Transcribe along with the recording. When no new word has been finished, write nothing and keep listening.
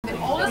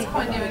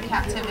when due in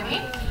captivity.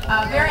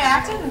 Very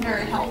active and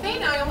very healthy.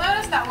 Now you'll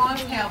notice that long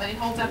tail that he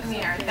holds up in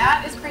the air.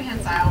 That is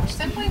prehensile, which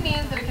simply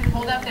means that it can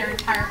hold up their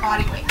entire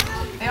body weight.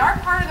 They are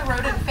part of the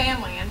rodent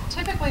family, and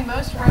typically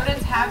most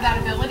rodents have that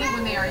ability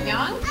when they are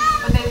young,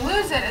 but they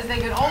lose it as they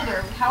get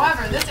older.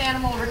 However, this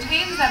animal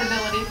retains that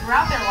ability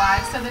throughout their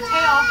lives, so the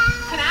tail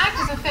can act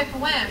as a fifth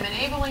limb,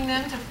 enabling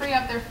them to free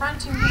up their front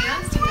two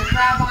hands to either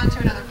grab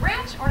onto another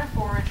branch or to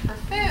forage for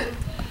food.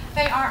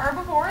 They are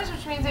herbivores,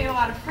 which means they eat a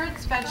lot of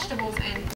fruits, vegetables, and